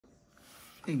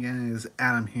Hey guys,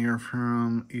 Adam here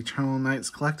from Eternal Nights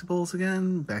Collectibles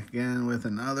again, back again with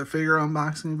another figure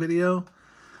unboxing video.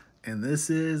 And this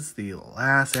is the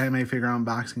last anime figure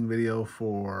unboxing video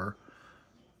for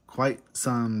quite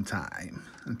some time.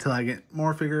 Until I get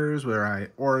more figures, whether I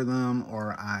order them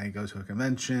or I go to a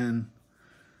convention.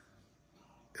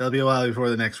 It'll be a while before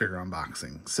the next figure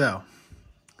unboxing. So,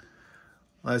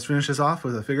 let's finish this off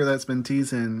with a figure that's been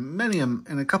teased in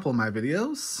a couple of my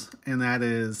videos. And that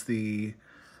is the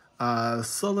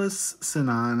Solus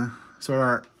Sinon Sword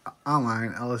Art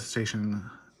Online Alicization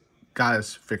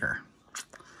Goddess figure.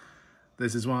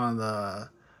 This is one of the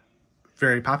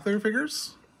very popular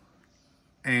figures,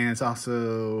 and it's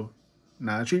also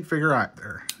not a cheap figure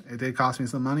either. It did cost me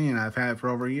some money, and I've had it for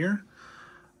over a year,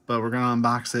 but we're going to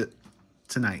unbox it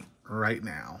tonight, right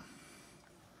now.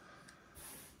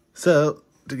 So,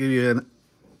 to give you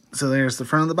so there's the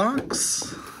front of the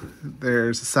box,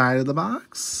 there's the side of the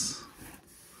box,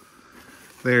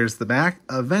 there's the back.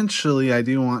 Eventually, I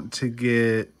do want to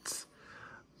get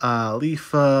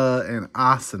Lifa and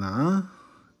Asuna,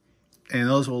 and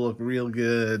those will look real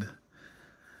good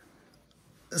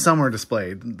somewhere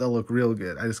displayed. They'll look real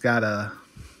good. I just gotta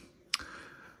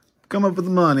come up with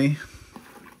the money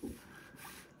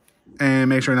and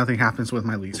make sure nothing happens with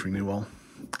my lease renewal.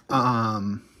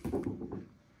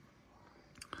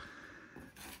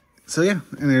 So yeah,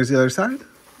 and there's the other side.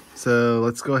 So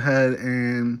let's go ahead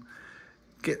and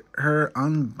get her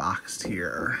unboxed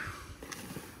here.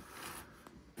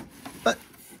 But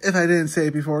if I didn't say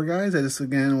it before, guys, I just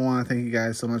again want to thank you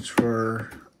guys so much for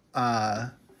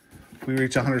we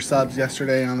reached 100 subs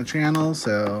yesterday on the channel,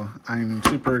 so I'm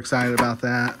super excited about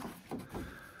that.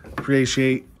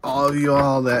 Appreciate all of you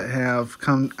all that have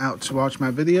come out to watch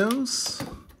my videos.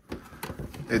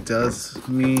 It does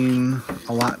mean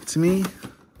a lot to me.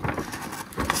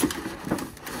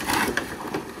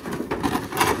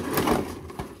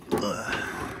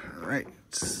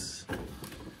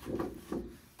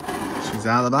 She's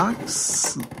out of the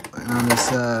box, and I'm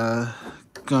just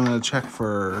gonna check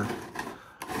for,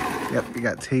 yep, we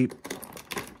got tape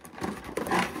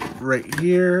right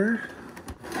here.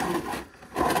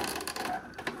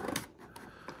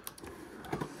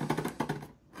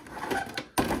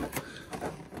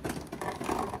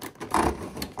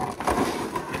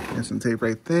 There's some tape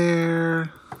right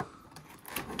there.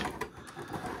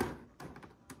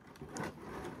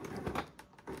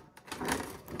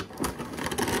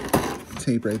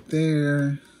 Tape right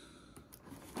there,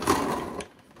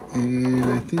 and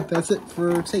I think that's it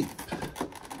for tape.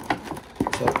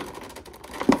 So,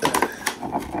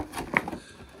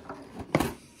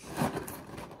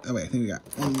 oh wait, I think we got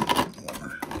one more.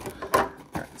 All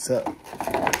right, so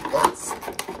let's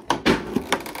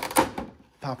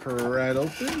pop her right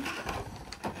open.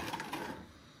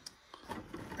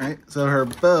 All right, so her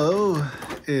bow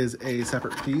is a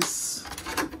separate piece.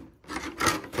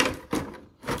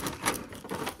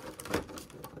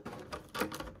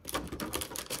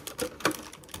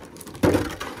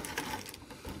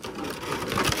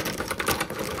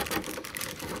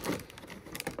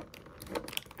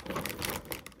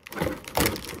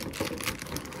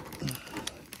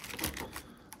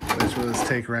 Which we'll just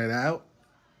take right out.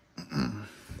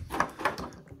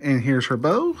 And here's her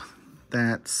bow.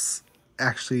 That's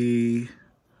actually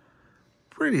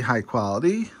pretty high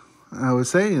quality, I would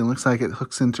say. It looks like it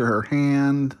hooks into her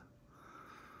hand.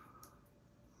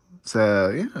 So,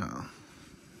 yeah.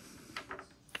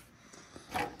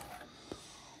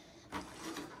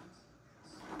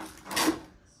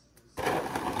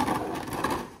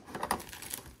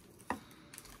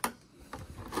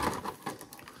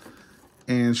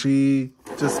 And she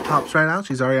just pops right out.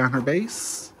 She's already on her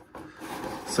base.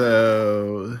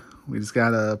 So we just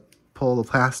gotta pull the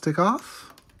plastic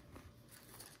off.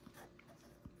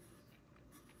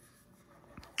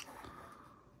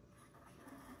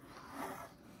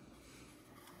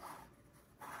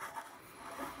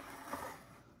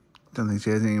 Don't think she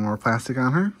has any more plastic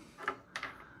on her.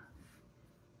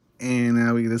 And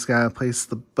now we just gotta place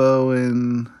the bow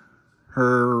in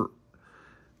the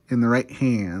right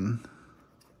hand.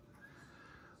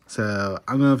 So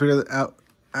I'm gonna figure out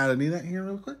how to do that here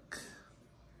real quick.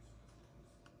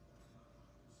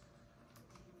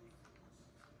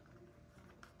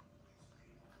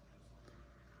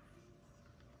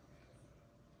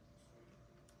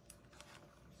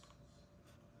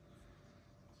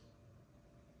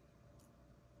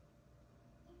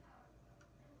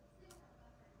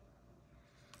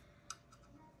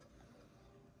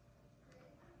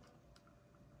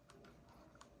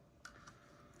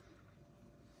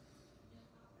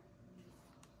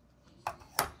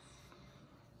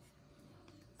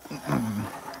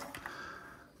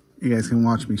 You guys can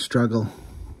watch me struggle.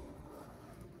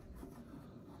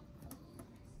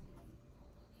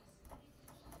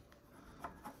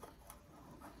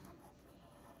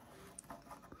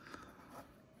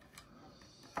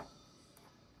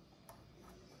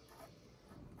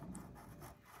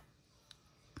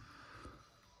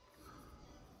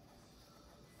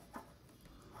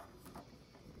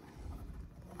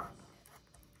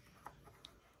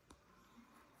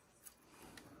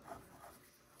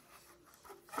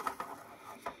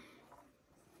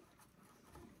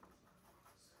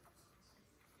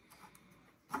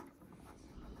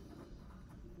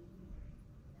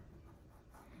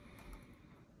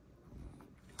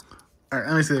 All right,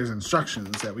 let me see, there's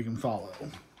instructions that we can follow.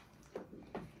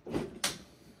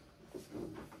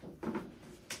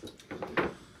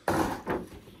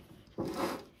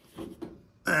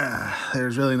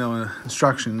 There's really no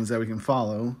instructions that we can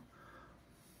follow.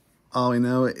 All we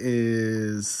know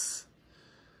is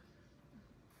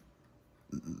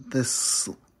this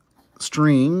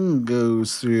string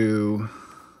goes through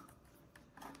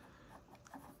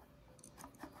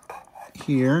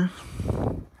here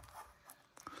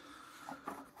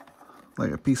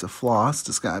like a piece of floss.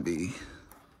 Just gotta be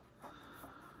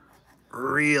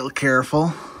real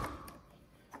careful.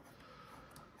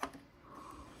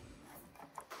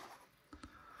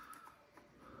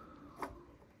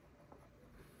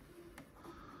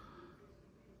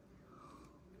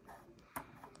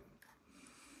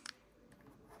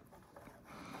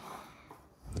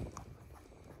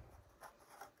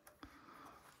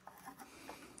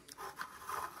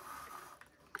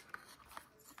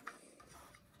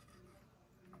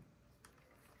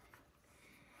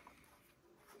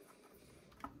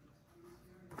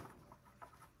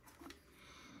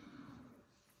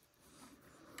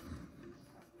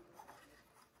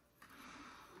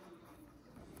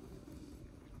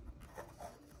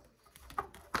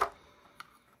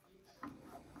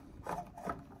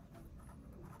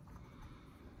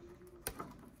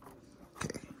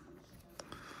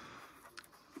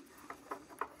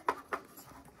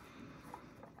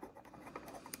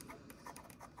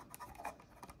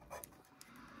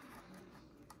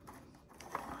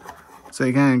 So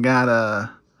you kind of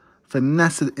gotta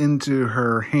finesse it into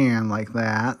her hand like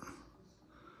that.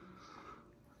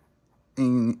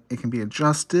 And it can be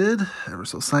adjusted ever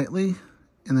so slightly.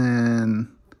 And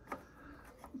then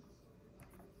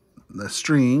the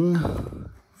string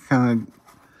kind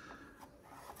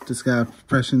of just gotta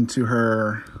press into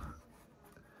her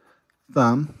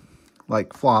thumb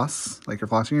like floss, like you're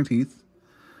flossing your teeth.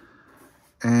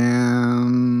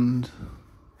 And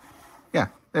yeah,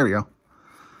 there we go.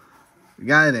 We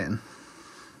got it in.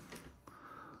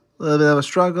 A little bit of a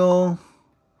struggle.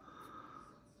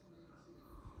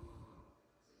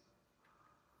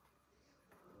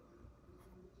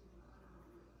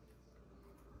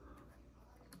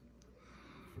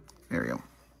 There we go.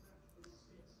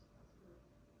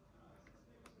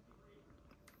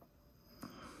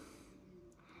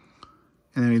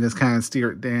 And then we just kind of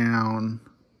steer it down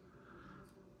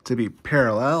to be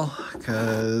parallel,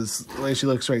 because the way she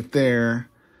looks right there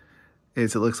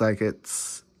is it looks like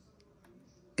it's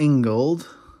angled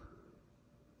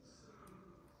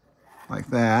like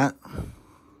that.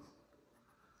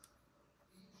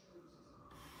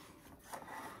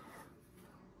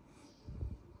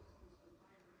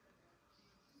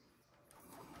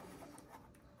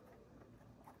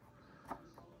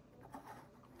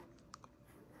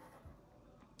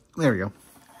 There we go.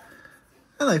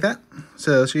 I like that.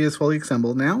 So she is fully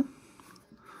assembled now.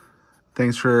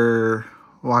 Thanks for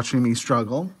watching me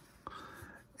struggle.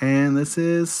 And this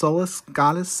is Solus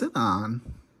Sinon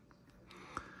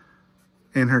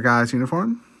in her guy's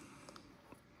uniform.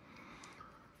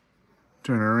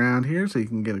 Turn her around here so you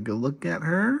can get a good look at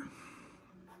her.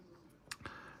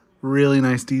 Really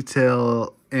nice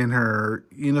detail in her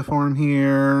uniform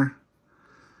here.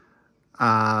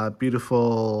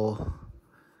 Beautiful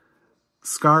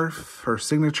scarf, her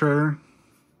signature.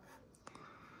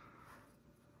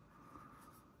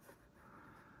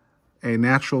 A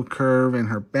natural curve in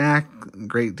her back.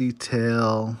 Great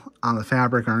detail on the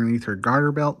fabric underneath her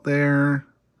garter belt there.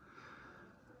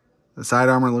 The side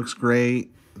armor looks great.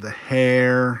 The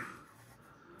hair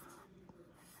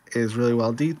is really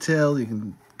well detailed. You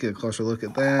can get a closer look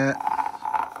at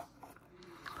that.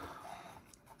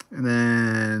 And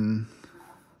then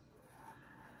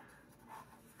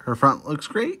her front looks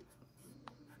great.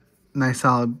 Nice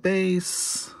solid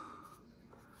base.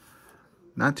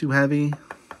 Not too heavy.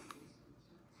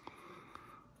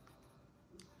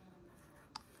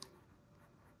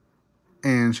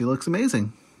 And she looks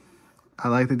amazing. I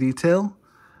like the detail.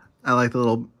 I like the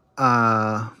little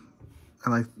I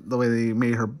like the way they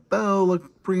made her bow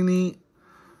look pretty neat.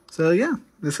 So yeah,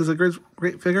 this is a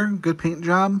great figure. Good paint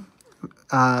job.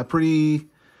 Pretty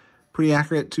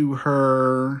accurate to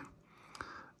her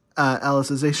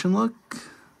Alicization look.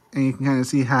 And you can kind of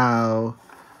see how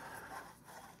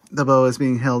the bow is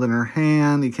being held in her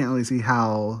hand. You can't really see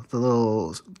how the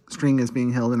little string is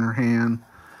being held in her hand.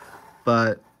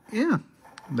 But yeah,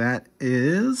 that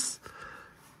is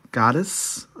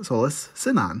Goddess Solus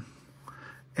Sinon.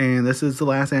 And this is the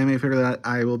last anime figure that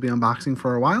I will be unboxing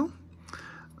for a while.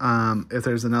 If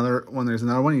there's another one,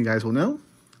 you guys will know.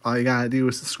 All you gotta do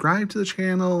is subscribe to the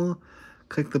channel,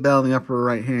 click the bell in the upper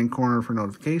right hand corner for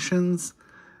notifications,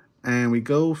 and we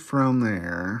go from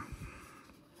there.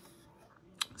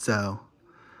 So,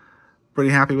 pretty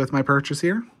happy with my purchase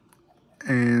here,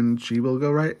 and she will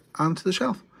go right onto the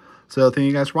shelf. So thank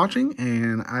you guys for watching,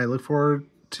 and I look forward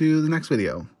to the next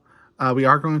video. We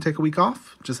are going to take a week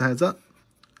off, just a heads up,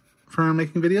 from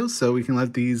making videos, so we can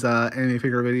let these anime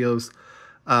figure videos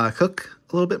cook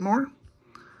a little bit more.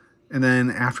 And then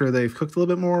after they've cooked a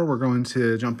little bit more, we're going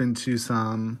to jump into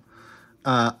some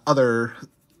other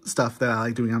stuff that I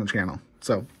like doing on the channel.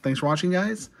 So thanks for watching,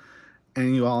 guys,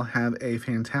 and you all have a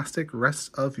fantastic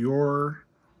rest of your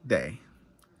day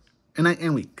and night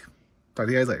and week. Talk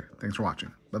to you guys later. Thanks for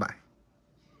watching. Bye-bye.